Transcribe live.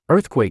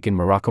Earthquake in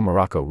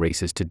Morocco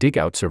races to dig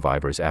out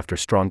survivors after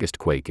strongest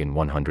quake in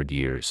 100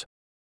 years.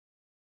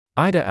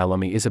 Ida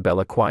Alami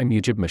Isabella Kwai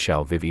Mujib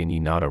Michelle Vivian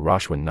Nada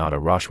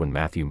Roshwan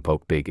Matthew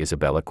Poke Big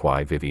Isabella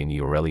Kwai Vivian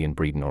Aurelian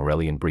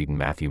Breeden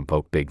Matthew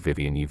Poke Big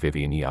Vivian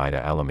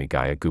Ida Alami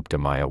Gaya Gupta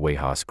Maya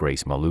Wayhas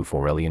Grace Malouf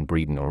Aurelian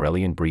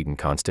Breeden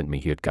Constant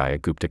Mihut Gaya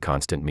Gupta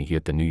Constant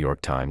Mihut The New York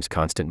Times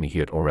Constant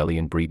Mihut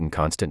Aurelian Breeden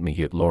Constant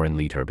Mihut Lauren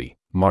Leadherby,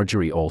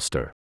 Marjorie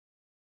Ulster.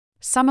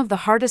 Some of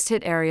the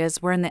hardest-hit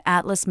areas were in the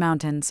Atlas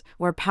Mountains,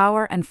 where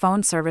power and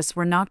phone service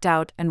were knocked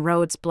out and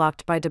roads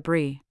blocked by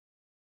debris.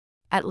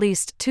 At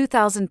least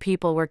 2,000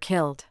 people were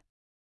killed.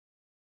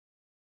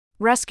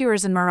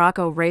 Rescuers in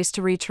Morocco raced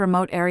to reach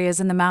remote areas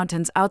in the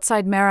mountains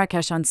outside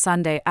Marrakesh on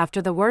Sunday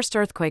after the worst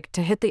earthquake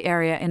to hit the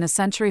area in a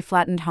century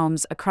flattened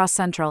homes across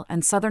central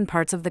and southern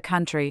parts of the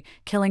country,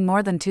 killing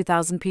more than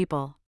 2,000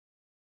 people.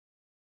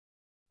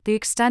 The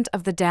extent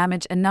of the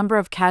damage and number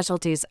of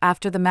casualties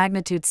after the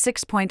magnitude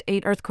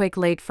 6.8 earthquake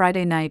late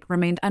Friday night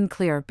remained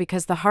unclear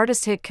because the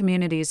hardest-hit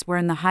communities were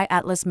in the high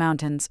Atlas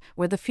Mountains,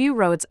 where the few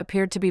roads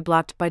appeared to be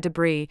blocked by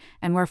debris,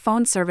 and where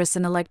phone service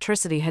and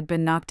electricity had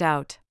been knocked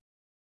out.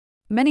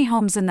 Many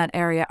homes in that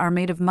area are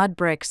made of mud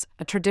bricks,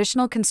 a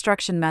traditional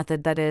construction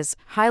method that is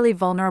highly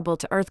vulnerable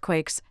to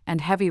earthquakes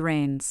and heavy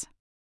rains.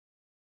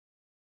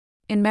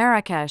 In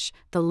Marrakesh,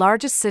 the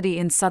largest city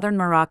in southern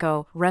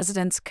Morocco,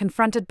 residents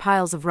confronted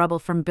piles of rubble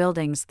from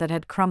buildings that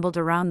had crumbled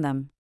around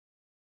them.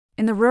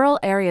 In the rural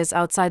areas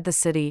outside the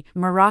city,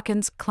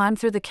 Moroccans climbed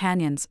through the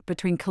canyons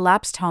between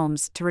collapsed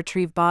homes to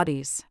retrieve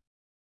bodies.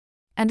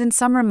 And in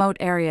some remote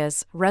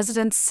areas,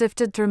 residents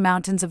sifted through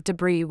mountains of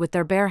debris with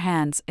their bare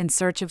hands in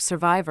search of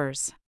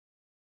survivors.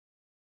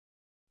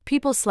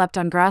 People slept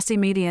on grassy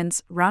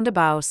medians,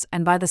 roundabouts,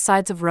 and by the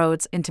sides of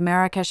roads into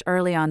Marrakesh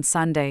early on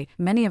Sunday,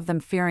 many of them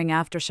fearing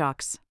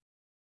aftershocks.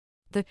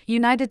 The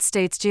United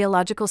States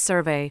Geological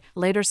Survey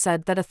later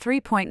said that a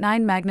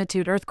 3.9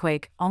 magnitude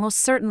earthquake, almost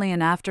certainly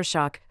an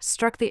aftershock,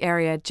 struck the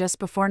area just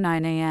before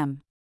 9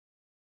 a.m.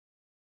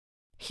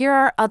 Here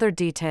are other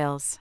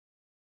details.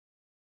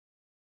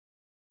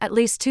 At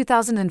least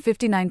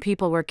 2,059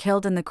 people were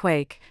killed in the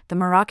quake, the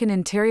Moroccan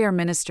Interior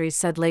Ministry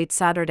said late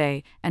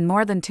Saturday, and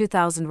more than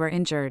 2,000 were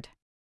injured.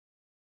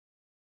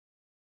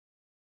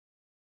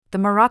 The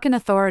Moroccan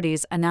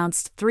authorities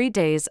announced 3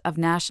 days of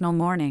national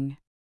mourning.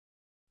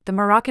 The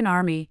Moroccan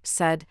army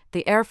said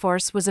the Air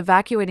Force was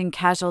evacuating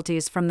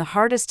casualties from the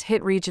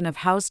hardest-hit region of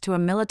House to a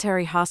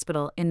military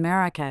hospital in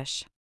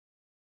Marrakesh.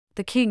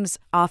 The King's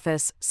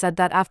office said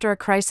that after a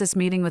crisis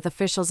meeting with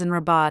officials in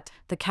Rabat,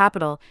 the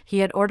capital, he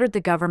had ordered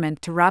the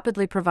government to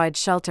rapidly provide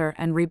shelter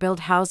and rebuild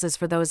houses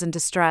for those in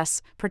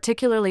distress,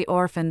 particularly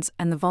orphans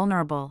and the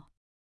vulnerable.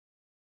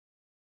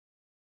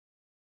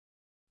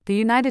 The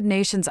United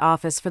Nations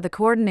Office for the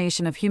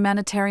Coordination of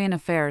Humanitarian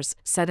Affairs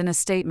said in a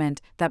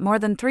statement that more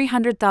than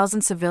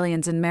 300,000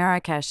 civilians in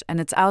Marrakesh and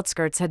its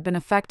outskirts had been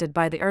affected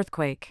by the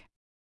earthquake.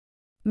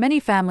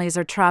 Many families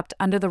are trapped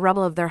under the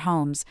rubble of their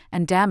homes,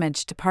 and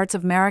damage to parts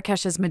of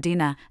Marrakesh's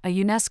Medina, a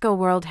UNESCO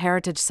World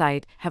Heritage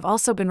Site, have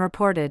also been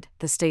reported,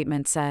 the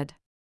statement said.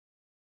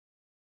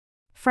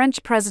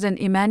 French President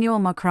Emmanuel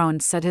Macron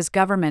said his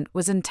government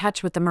was in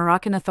touch with the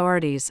Moroccan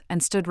authorities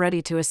and stood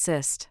ready to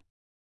assist.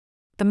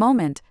 The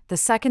moment, the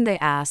second they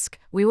ask,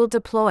 we will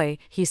deploy,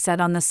 he said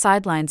on the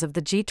sidelines of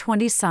the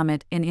G20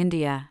 summit in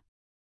India.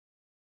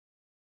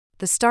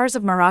 The stars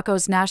of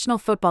Morocco's national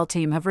football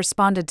team have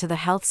responded to the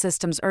health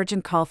system's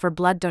urgent call for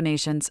blood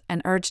donations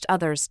and urged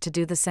others to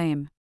do the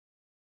same.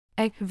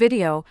 A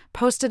video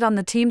posted on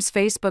the team's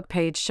Facebook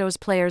page shows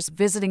players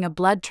visiting a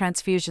blood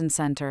transfusion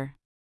center.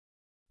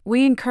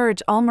 We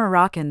encourage all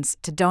Moroccans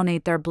to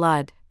donate their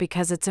blood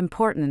because it's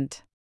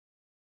important.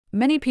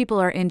 Many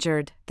people are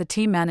injured, the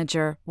team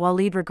manager,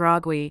 Walid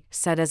Regragui,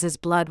 said as his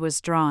blood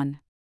was drawn.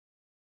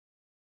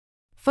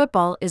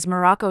 Football is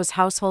Morocco's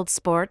household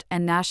sport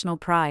and national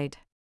pride.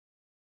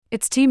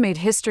 Its team made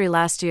history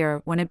last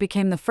year when it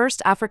became the first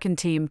African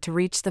team to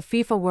reach the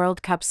FIFA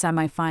World Cup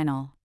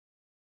semi-final.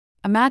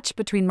 A match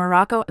between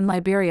Morocco and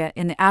Liberia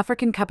in the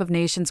African Cup of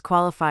Nations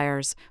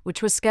qualifiers,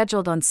 which was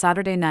scheduled on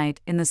Saturday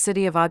night in the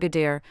city of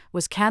Agadir,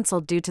 was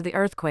cancelled due to the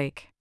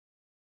earthquake.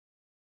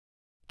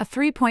 A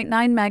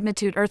 3.9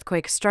 magnitude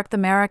earthquake struck the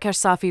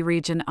Marrakesh-Safi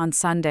region on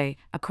Sunday,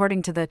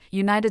 according to the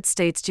United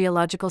States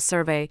Geological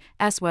Survey's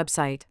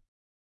website.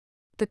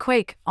 The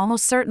quake,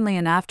 almost certainly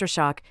an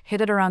aftershock,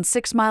 hit at around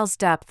 6 miles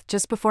depth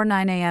just before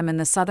 9 a.m. in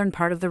the southern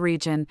part of the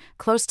region,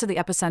 close to the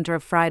epicenter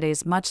of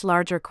Friday's much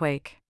larger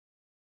quake.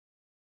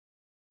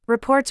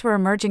 Reports were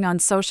emerging on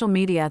social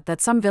media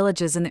that some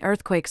villages in the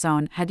earthquake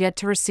zone had yet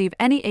to receive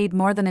any aid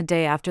more than a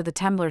day after the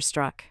tremor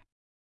struck.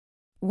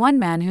 One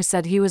man who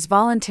said he was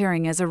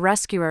volunteering as a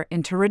rescuer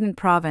in Trident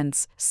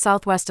province,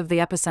 southwest of the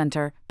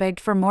epicenter,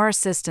 begged for more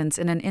assistance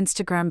in an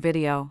Instagram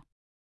video.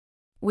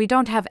 "We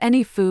don't have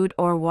any food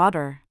or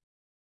water.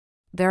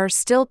 There are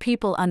still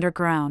people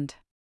underground.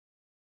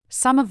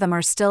 Some of them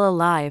are still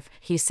alive,"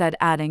 he said,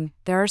 adding,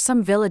 "There are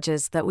some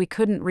villages that we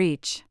couldn't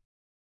reach."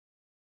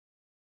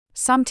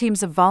 Some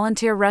teams of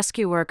volunteer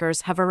rescue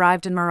workers have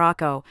arrived in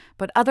Morocco,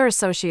 but other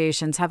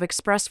associations have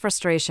expressed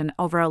frustration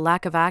over a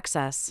lack of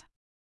access.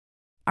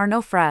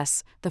 Arnaud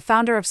Fraisse, the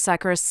founder of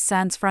Secours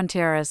Sans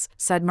Frontières,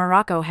 said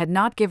Morocco had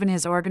not given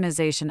his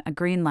organization a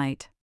green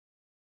light.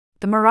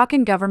 The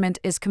Moroccan government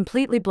is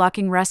completely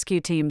blocking rescue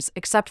teams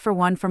except for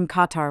one from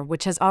Qatar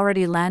which has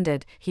already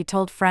landed, he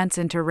told France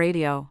Inter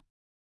Radio.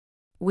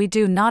 We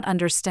do not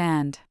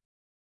understand.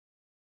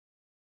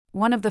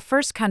 One of the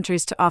first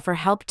countries to offer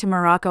help to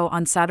Morocco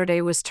on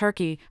Saturday was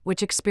Turkey,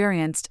 which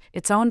experienced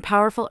its own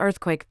powerful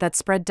earthquake that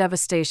spread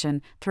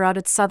devastation throughout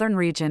its southern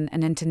region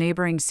and into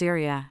neighboring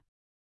Syria.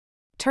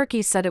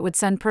 Turkey said it would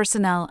send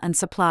personnel and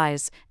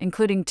supplies,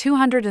 including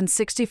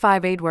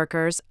 265 aid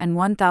workers and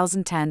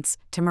 1,000 tents,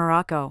 to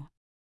Morocco.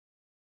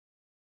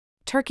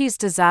 Turkey's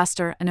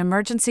Disaster and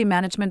Emergency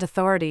Management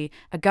Authority,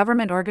 a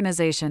government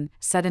organization,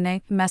 said in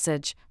a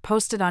message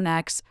posted on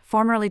X,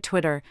 formerly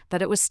Twitter,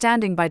 that it was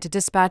standing by to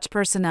dispatch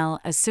personnel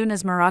as soon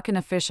as Moroccan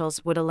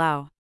officials would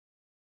allow.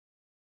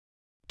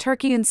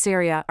 Turkey and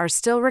Syria are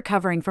still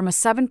recovering from a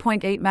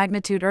 7.8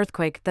 magnitude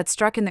earthquake that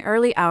struck in the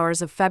early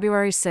hours of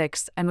February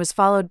 6 and was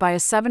followed by a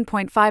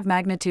 7.5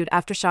 magnitude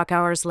aftershock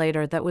hours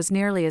later that was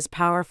nearly as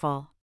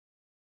powerful.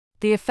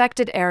 The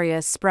affected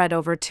area spread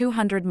over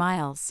 200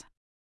 miles.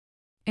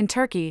 In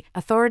Turkey,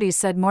 authorities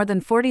said more than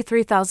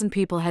 43,000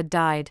 people had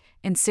died.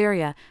 In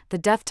Syria, the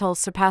death toll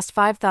surpassed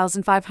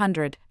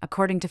 5,500,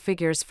 according to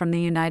figures from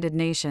the United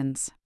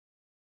Nations.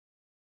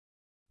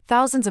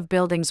 Thousands of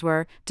buildings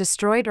were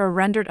destroyed or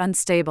rendered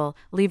unstable,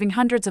 leaving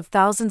hundreds of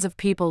thousands of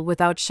people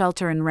without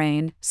shelter in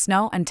rain,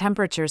 snow, and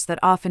temperatures that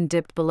often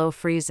dipped below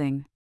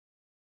freezing.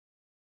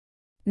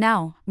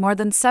 Now, more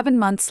than 7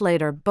 months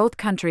later, both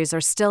countries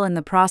are still in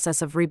the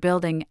process of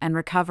rebuilding and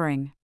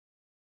recovering.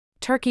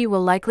 Turkey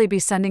will likely be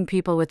sending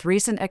people with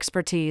recent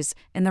expertise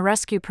in the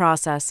rescue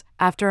process,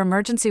 after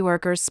emergency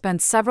workers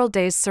spent several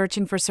days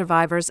searching for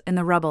survivors in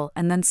the rubble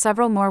and then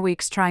several more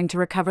weeks trying to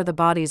recover the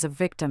bodies of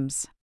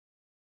victims.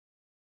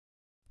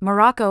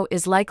 Morocco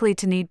is likely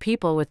to need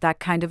people with that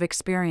kind of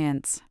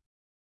experience.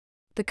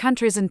 The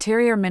country's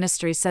Interior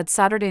Ministry said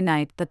Saturday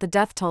night that the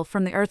death toll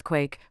from the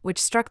earthquake,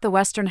 which struck the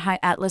western High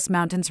Atlas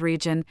Mountains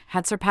region,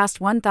 had surpassed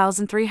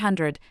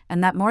 1,300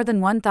 and that more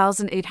than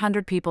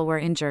 1,800 people were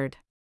injured.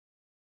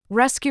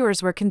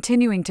 Rescuers were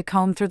continuing to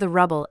comb through the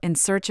rubble in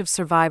search of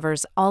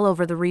survivors all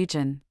over the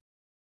region.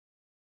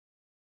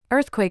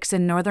 Earthquakes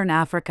in northern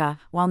Africa,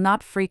 while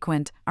not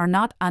frequent, are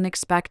not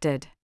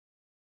unexpected.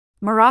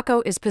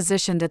 Morocco is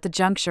positioned at the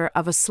juncture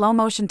of a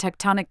slow-motion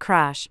tectonic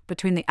crash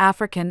between the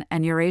African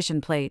and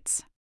Eurasian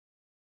plates.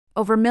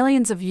 Over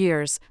millions of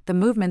years, the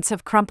movements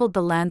have crumpled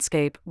the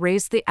landscape,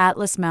 raised the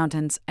Atlas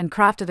Mountains, and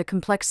crafted a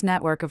complex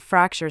network of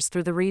fractures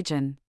through the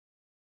region.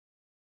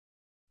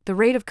 The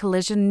rate of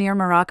collision near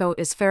Morocco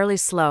is fairly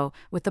slow,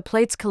 with the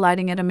plates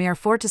colliding at a mere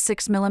 4 to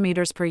 6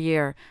 millimeters per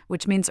year,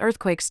 which means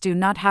earthquakes do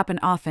not happen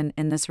often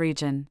in this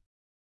region.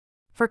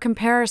 For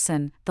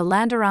comparison, the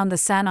land around the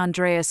San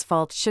Andreas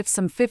Fault shifts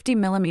some 50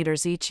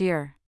 millimeters each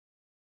year.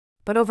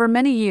 But over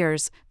many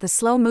years, the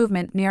slow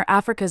movement near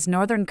Africa's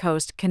northern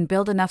coast can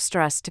build enough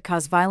stress to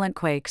cause violent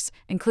quakes,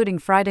 including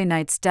Friday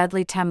night's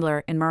deadly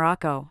trembler in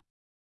Morocco.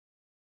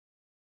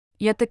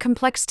 Yet the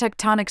complex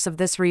tectonics of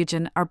this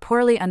region are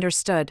poorly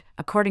understood,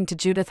 according to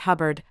Judith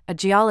Hubbard, a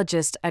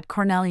geologist at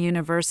Cornell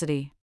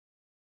University.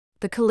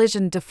 The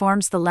collision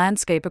deforms the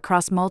landscape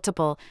across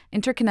multiple,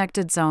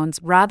 interconnected zones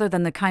rather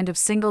than the kind of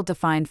single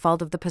defined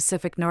fault of the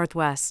Pacific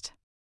Northwest.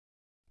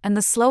 And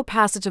the slow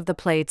passage of the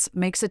plates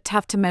makes it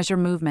tough to measure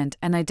movement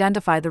and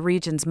identify the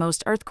region's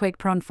most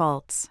earthquake-prone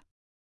faults.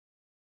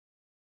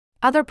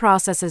 Other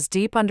processes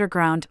deep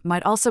underground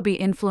might also be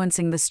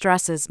influencing the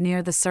stresses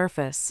near the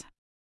surface.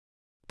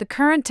 The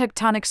current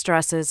tectonic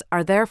stresses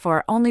are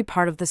therefore only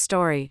part of the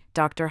story,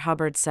 Dr.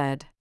 Hubbard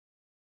said.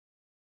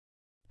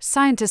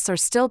 Scientists are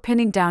still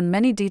pinning down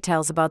many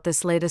details about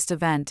this latest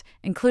event,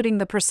 including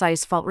the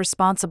precise fault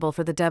responsible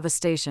for the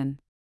devastation.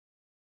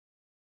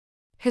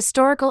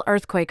 Historical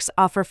earthquakes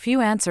offer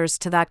few answers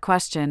to that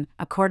question,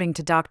 according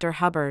to Dr.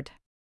 Hubbard.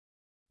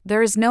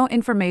 There is no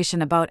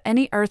information about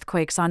any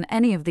earthquakes on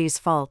any of these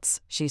faults,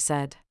 she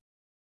said.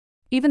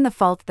 Even the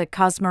fault that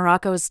caused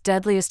Morocco's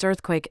deadliest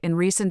earthquake in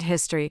recent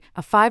history,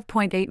 a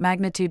 5.8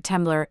 magnitude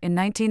trembler in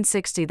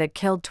 1960 that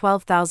killed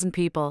 12,000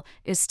 people,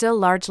 is still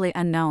largely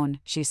unknown,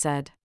 she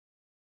said.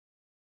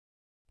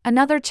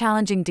 Another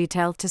challenging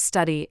detail to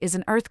study is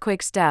an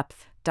earthquake's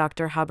depth,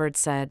 Dr. Hubbard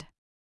said.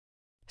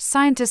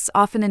 Scientists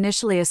often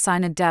initially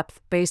assign a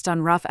depth based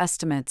on rough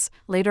estimates,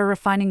 later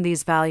refining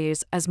these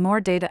values as more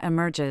data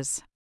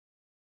emerges.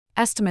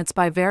 Estimates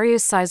by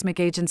various seismic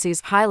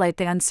agencies highlight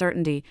the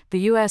uncertainty. The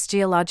U.S.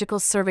 Geological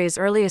Survey's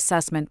early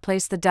assessment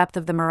placed the depth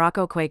of the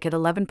Morocco quake at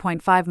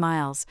 11.5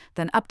 miles,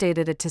 then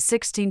updated it to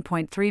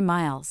 16.3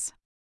 miles.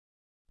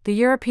 The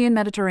European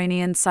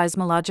Mediterranean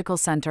Seismological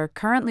Center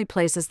currently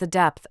places the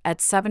depth at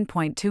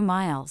 7.2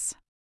 miles.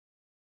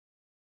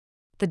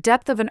 The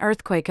depth of an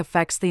earthquake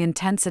affects the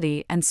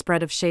intensity and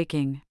spread of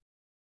shaking.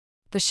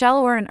 The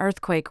shallower an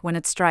earthquake when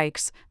it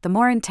strikes, the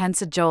more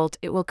intense a jolt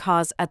it will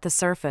cause at the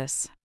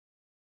surface.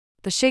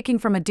 The shaking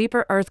from a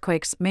deeper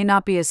earthquake may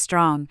not be as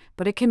strong,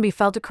 but it can be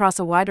felt across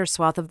a wider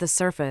swath of the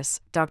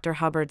surface, Dr.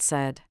 Hubbard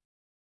said.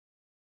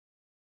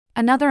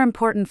 Another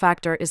important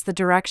factor is the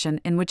direction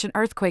in which an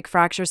earthquake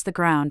fractures the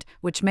ground,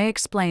 which may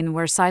explain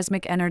where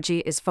seismic energy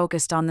is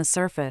focused on the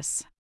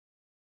surface.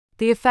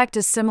 The effect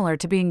is similar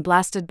to being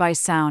blasted by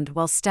sound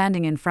while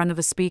standing in front of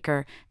a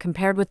speaker,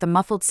 compared with the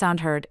muffled sound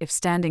heard if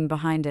standing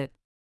behind it.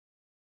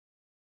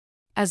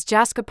 As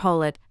Jaska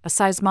Polit, a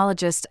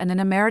seismologist and an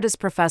emeritus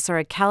professor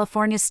at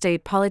California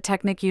State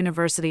Polytechnic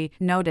University,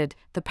 noted,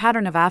 the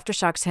pattern of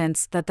aftershocks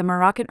hints that the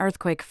Moroccan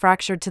earthquake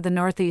fractured to the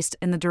northeast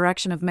in the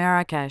direction of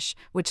Marrakesh,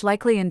 which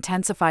likely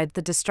intensified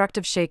the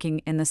destructive shaking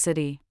in the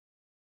city.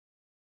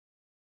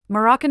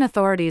 Moroccan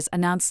authorities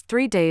announced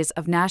 3 days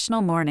of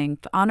national mourning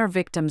to honor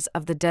victims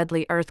of the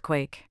deadly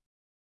earthquake.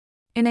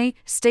 In a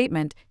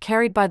statement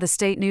carried by the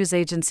state news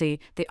agency,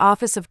 the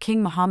office of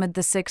King Mohammed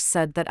VI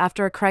said that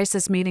after a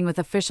crisis meeting with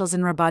officials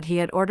in Rabat, he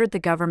had ordered the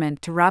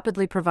government to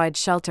rapidly provide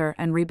shelter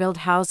and rebuild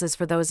houses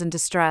for those in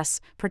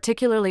distress,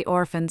 particularly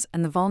orphans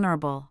and the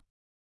vulnerable.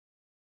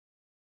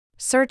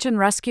 Search and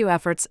rescue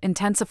efforts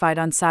intensified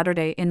on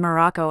Saturday in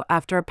Morocco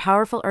after a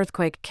powerful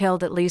earthquake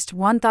killed at least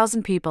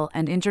 1,000 people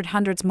and injured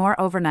hundreds more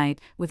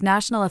overnight, with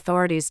national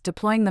authorities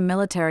deploying the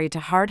military to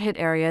hard-hit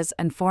areas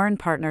and foreign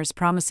partners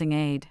promising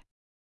aid.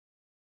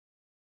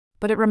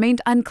 But it remained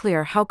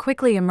unclear how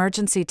quickly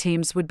emergency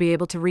teams would be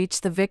able to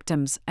reach the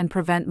victims and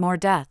prevent more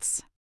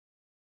deaths.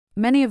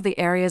 Many of the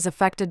areas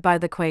affected by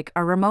the quake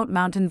are remote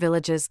mountain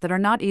villages that are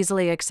not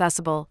easily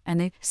accessible,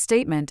 and a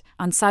statement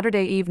on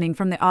Saturday evening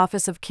from the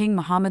office of King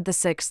Mohammed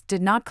VI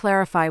did not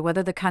clarify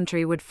whether the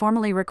country would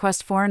formally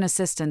request foreign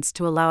assistance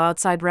to allow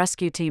outside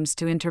rescue teams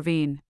to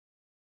intervene.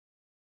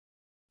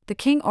 The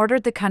king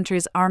ordered the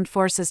country's armed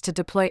forces to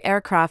deploy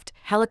aircraft,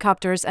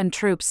 helicopters and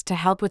troops to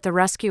help with the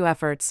rescue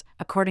efforts,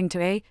 according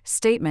to a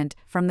statement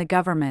from the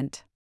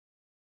government.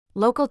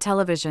 Local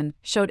television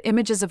showed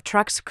images of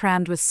trucks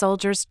crammed with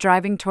soldiers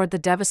driving toward the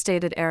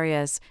devastated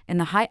areas in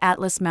the high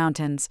Atlas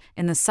Mountains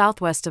in the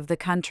southwest of the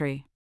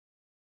country.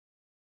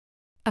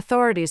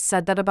 Authorities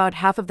said that about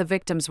half of the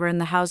victims were in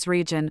the House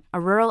region, a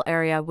rural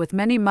area with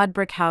many mud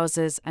brick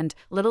houses and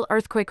little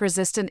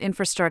earthquake-resistant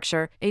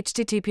infrastructure.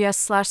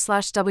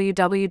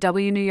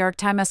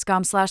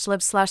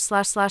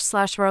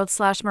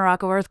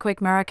 https://www.newyorktimes.com/live/road/Morocco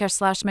earthquake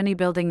Marrakesh/ many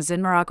buildings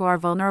in Morocco are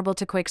vulnerable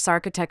to quakes.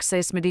 Architect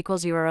says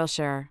URL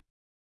share.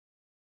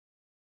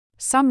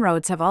 Some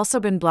roads have also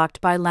been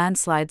blocked by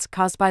landslides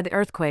caused by the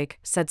earthquake,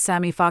 said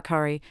Sami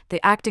Fakhari, the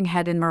acting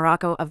head in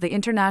Morocco of the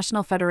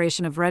International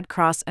Federation of Red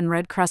Cross and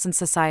Red Crescent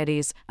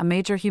Societies, a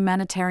major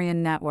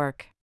humanitarian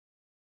network.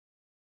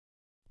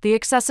 The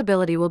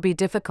accessibility will be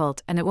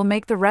difficult and it will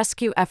make the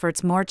rescue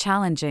efforts more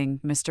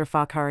challenging, Mr.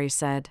 Fakhari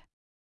said.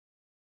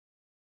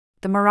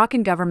 The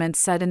Moroccan government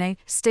said in a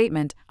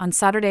statement on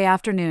Saturday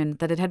afternoon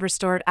that it had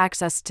restored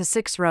access to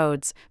 6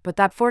 roads, but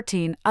that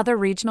 14 other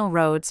regional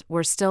roads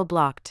were still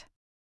blocked.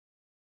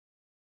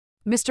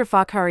 Mr.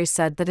 Fakhari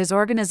said that his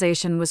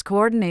organization was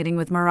coordinating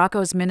with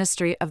Morocco's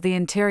Ministry of the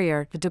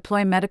Interior to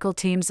deploy medical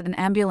teams and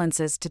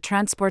ambulances to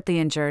transport the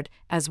injured,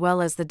 as well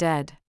as the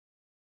dead.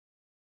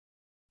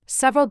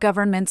 Several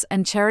governments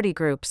and charity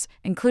groups,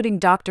 including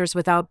Doctors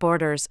Without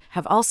Borders,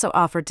 have also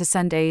offered to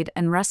send aid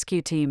and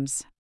rescue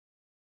teams.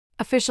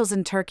 Officials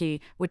in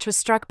Turkey, which was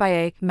struck by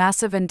a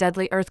massive and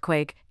deadly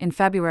earthquake in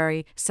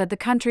February, said the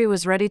country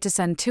was ready to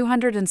send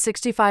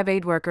 265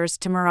 aid workers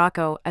to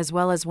Morocco as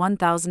well as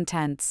 1,000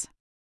 tents.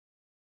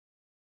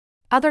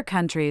 Other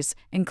countries,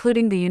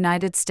 including the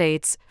United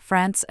States,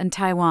 France and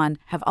Taiwan,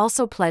 have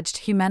also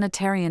pledged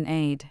humanitarian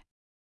aid.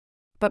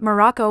 But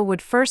Morocco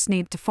would first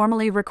need to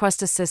formally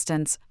request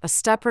assistance, a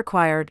step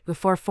required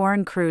before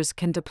foreign crews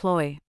can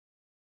deploy.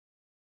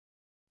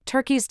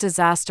 Turkey's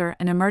Disaster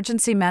and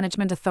Emergency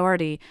Management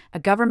Authority, a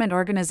government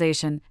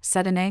organization,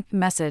 said in a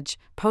message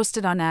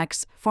posted on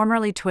X,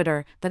 formerly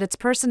Twitter, that its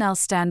personnel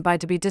stand by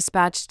to be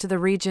dispatched to the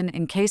region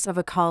in case of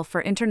a call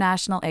for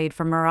international aid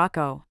from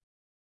Morocco.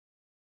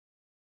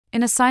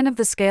 In a sign of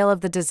the scale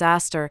of the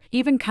disaster,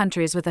 even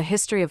countries with a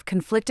history of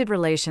conflicted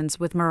relations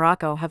with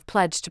Morocco have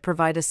pledged to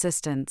provide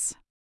assistance.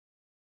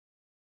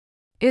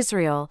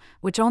 Israel,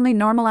 which only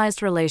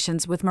normalized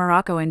relations with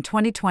Morocco in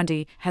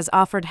 2020, has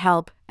offered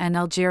help, and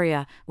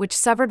Algeria, which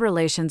severed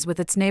relations with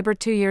its neighbor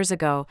 2 years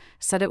ago,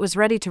 said it was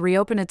ready to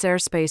reopen its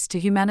airspace to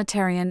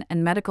humanitarian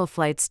and medical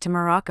flights to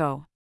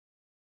Morocco.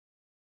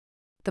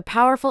 The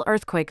powerful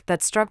earthquake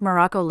that struck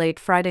Morocco late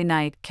Friday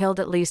night killed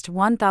at least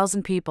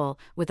 1,000 people,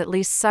 with at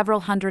least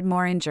several hundred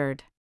more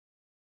injured.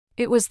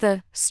 It was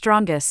the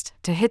strongest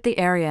to hit the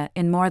area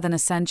in more than a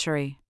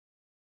century.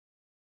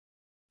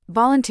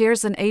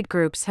 Volunteers and aid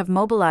groups have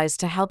mobilized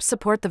to help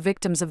support the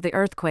victims of the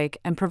earthquake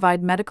and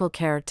provide medical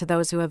care to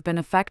those who have been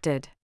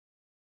affected.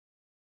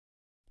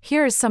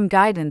 Here is some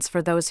guidance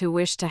for those who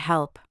wish to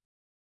help.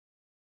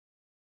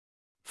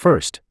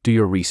 First, do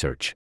your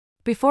research.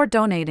 Before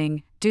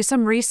donating, do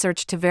some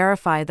research to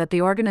verify that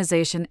the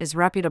organization is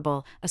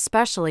reputable,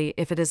 especially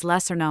if it is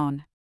lesser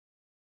known.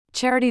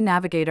 Charity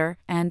Navigator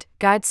and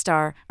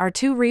GuideStar are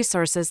two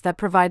resources that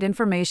provide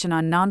information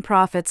on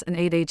nonprofits and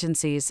aid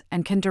agencies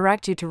and can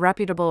direct you to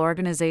reputable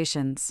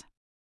organizations.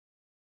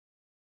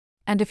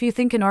 And if you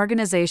think an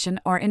organization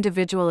or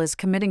individual is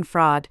committing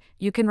fraud,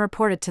 you can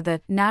report it to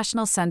the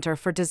National Center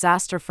for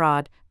Disaster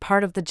Fraud,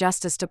 part of the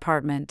Justice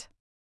Department.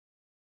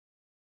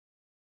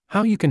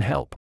 How you can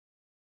help.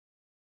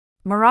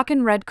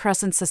 Moroccan Red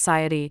Crescent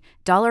Society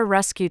dollar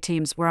rescue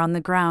teams were on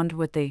the ground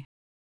with the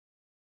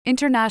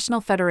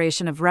International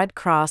Federation of Red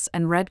Cross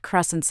and Red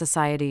Crescent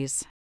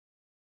Societies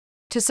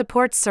to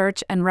support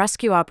search and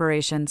rescue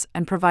operations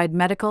and provide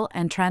medical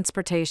and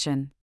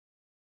transportation.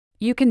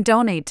 You can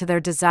donate to their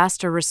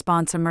Disaster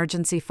Response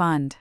Emergency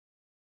Fund.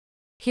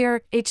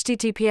 Here,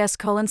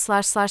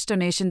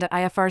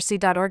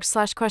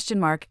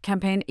 https://donation.ifrc.org/?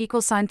 campaign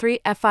 =3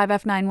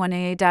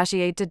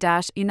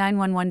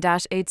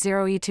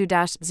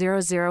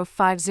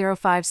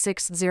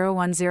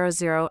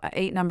 F5F918-E8-E911-80E2-0050560100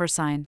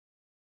 $8.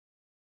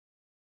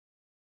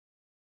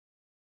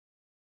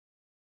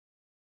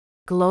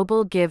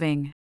 Global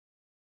Giving,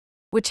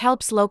 which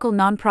helps local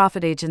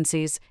nonprofit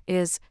agencies,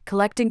 is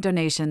collecting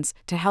donations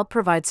to help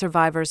provide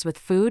survivors with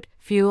food,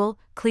 fuel,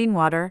 clean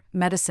water,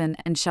 medicine,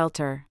 and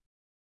shelter.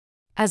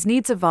 As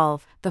needs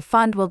evolve, the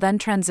fund will then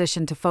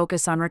transition to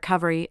focus on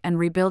recovery and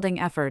rebuilding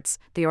efforts,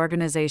 the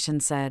organization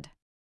said.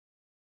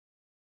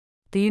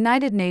 The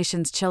United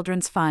Nations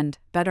Children's Fund,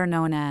 better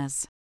known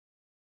as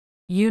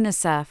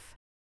UNICEF,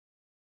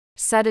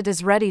 said it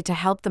is ready to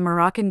help the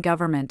Moroccan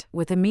government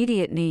with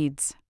immediate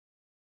needs.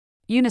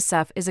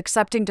 UNICEF is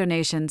accepting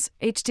donations.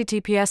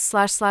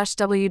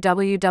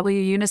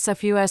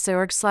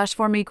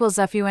 https://www.unicef.org/form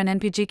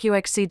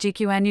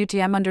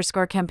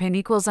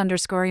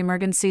 =FUNNPGQXCGQNUTM_campaign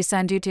 =emergency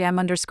send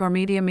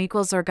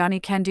UTM_medium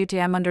organic hand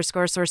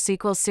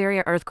UTM_source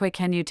Syria earthquake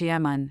hand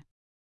UTM.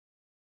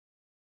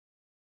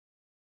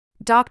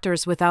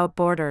 Doctors Without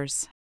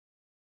Borders,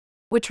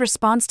 which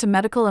responds to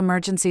medical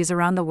emergencies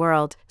around the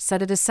world,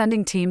 said it is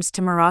sending teams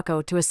to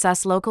Morocco to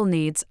assess local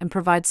needs and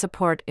provide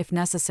support if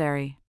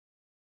necessary.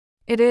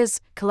 It is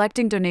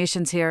collecting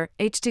donations here.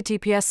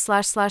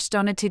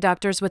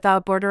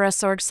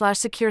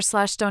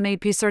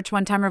 https://donatedoctorswithoutborders.org/secure/donate search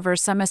one time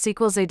reverse ms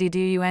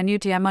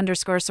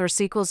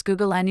 =ADDUNUTM_source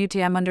Google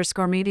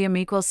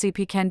NUTM_medium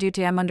CP can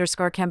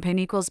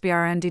UTM_campaign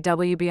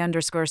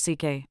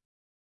BRNDWB_CK.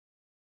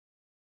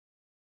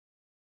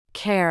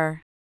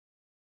 CARE,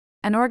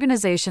 an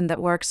organization that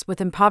works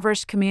with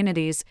impoverished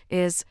communities,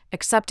 is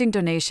accepting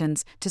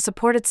donations to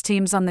support its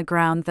teams on the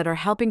ground that are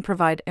helping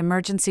provide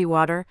emergency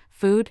water,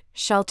 food,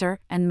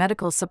 shelter, and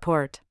medical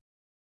support.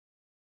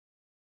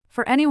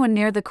 For anyone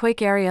near the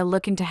Quake area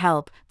looking to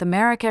help, the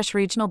Marrakesh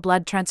Regional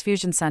Blood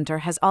Transfusion Center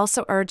has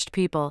also urged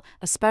people,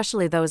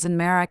 especially those in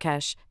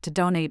Marrakesh, to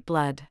donate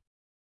blood.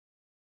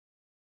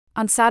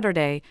 On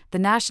Saturday, the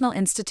National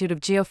Institute of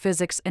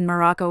Geophysics in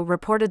Morocco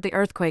reported the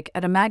earthquake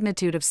at a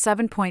magnitude of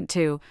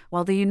 7.2,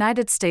 while the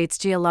United States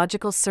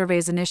Geological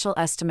Survey's initial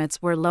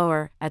estimates were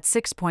lower, at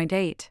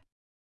 6.8.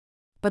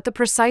 But the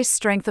precise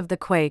strength of the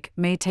quake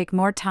may take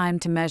more time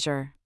to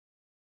measure.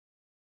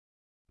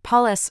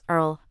 Paul S.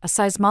 Earle, a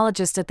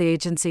seismologist at the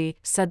agency,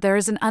 said there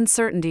is an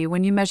uncertainty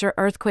when you measure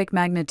earthquake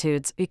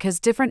magnitudes because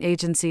different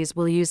agencies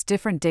will use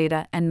different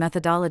data and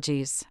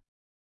methodologies.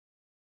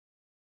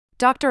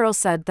 Dr. Earle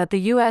said that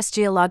the U.S.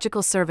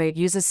 Geological Survey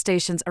uses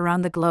stations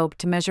around the globe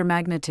to measure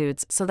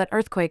magnitudes so that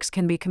earthquakes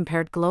can be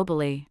compared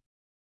globally.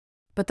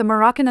 But the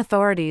Moroccan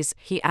authorities,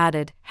 he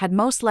added, had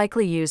most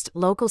likely used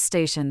local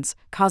stations,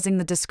 causing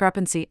the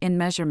discrepancy in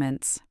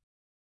measurements.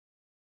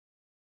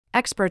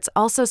 Experts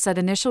also said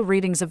initial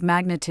readings of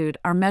magnitude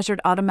are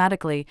measured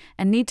automatically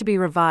and need to be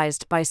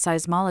revised by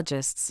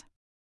seismologists.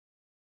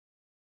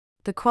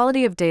 The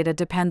quality of data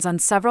depends on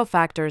several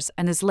factors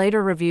and is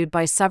later reviewed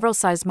by several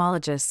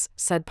seismologists,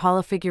 said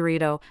Paula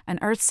Figueiredo, an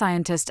earth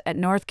scientist at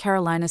North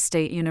Carolina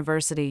State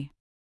University.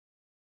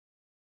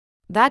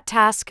 That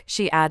task,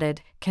 she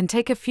added, can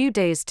take a few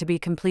days to be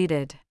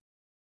completed.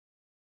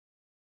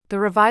 The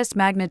revised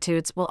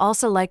magnitudes will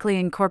also likely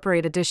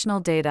incorporate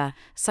additional data,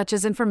 such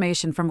as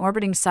information from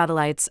orbiting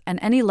satellites and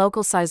any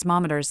local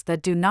seismometers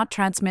that do not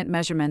transmit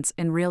measurements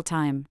in real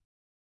time.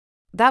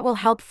 That will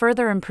help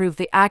further improve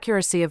the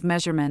accuracy of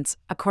measurements,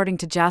 according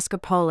to Jaska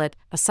Polit,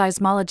 a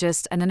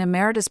seismologist and an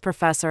emeritus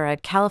professor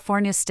at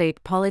California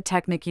State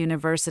Polytechnic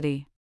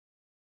University.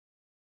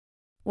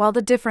 While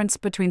the difference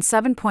between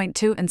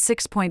 7.2 and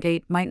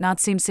 6.8 might not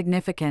seem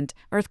significant,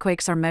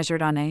 earthquakes are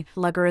measured on a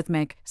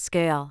logarithmic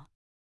scale.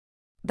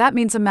 That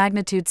means a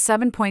magnitude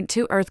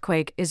 7.2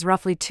 earthquake is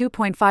roughly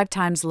 2.5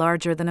 times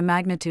larger than a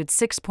magnitude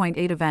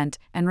 6.8 event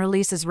and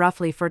releases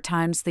roughly 4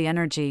 times the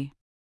energy.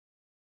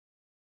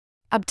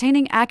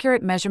 Obtaining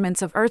accurate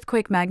measurements of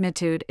earthquake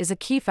magnitude is a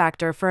key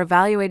factor for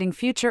evaluating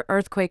future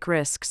earthquake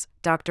risks,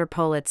 Dr.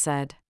 Polit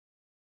said.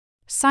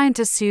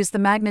 Scientists use the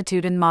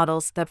magnitude in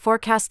models that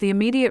forecast the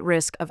immediate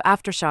risk of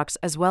aftershocks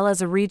as well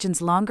as a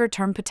region's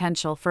longer-term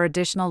potential for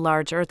additional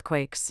large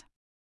earthquakes.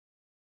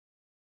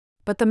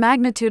 But the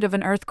magnitude of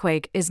an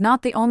earthquake is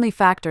not the only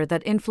factor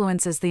that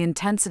influences the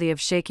intensity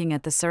of shaking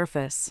at the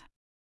surface.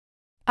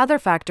 Other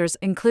factors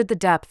include the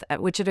depth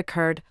at which it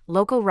occurred,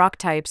 local rock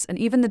types, and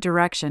even the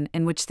direction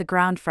in which the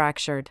ground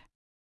fractured.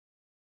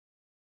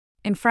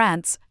 In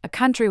France, a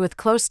country with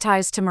close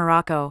ties to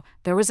Morocco,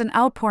 there was an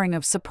outpouring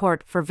of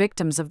support for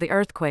victims of the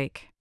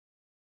earthquake.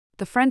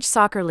 The French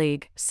Soccer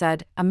League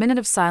said a minute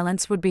of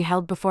silence would be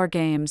held before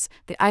games,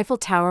 the Eiffel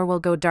Tower will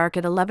go dark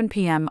at 11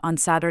 p.m. on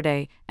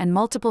Saturday, and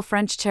multiple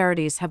French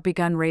charities have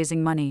begun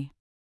raising money.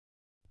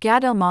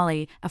 Gad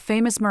El-Mali, a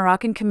famous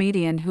Moroccan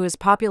comedian who is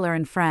popular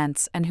in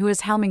France and who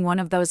is helming one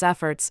of those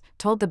efforts,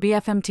 told the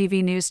BFM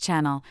TV news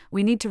channel,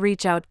 "We need to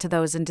reach out to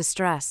those in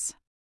distress."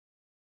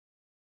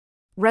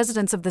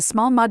 Residents of the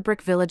small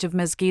mud-brick village of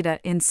Mesguita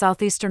in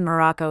southeastern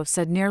Morocco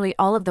said nearly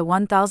all of the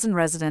 1,000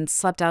 residents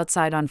slept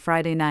outside on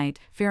Friday night,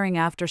 fearing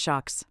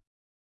aftershocks.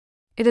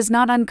 It is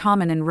not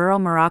uncommon in rural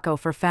Morocco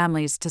for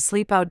families to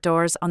sleep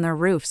outdoors on their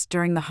roofs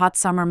during the hot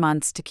summer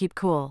months to keep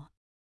cool.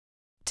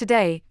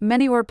 Today,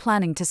 many were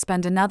planning to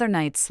spend another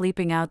night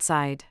sleeping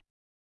outside.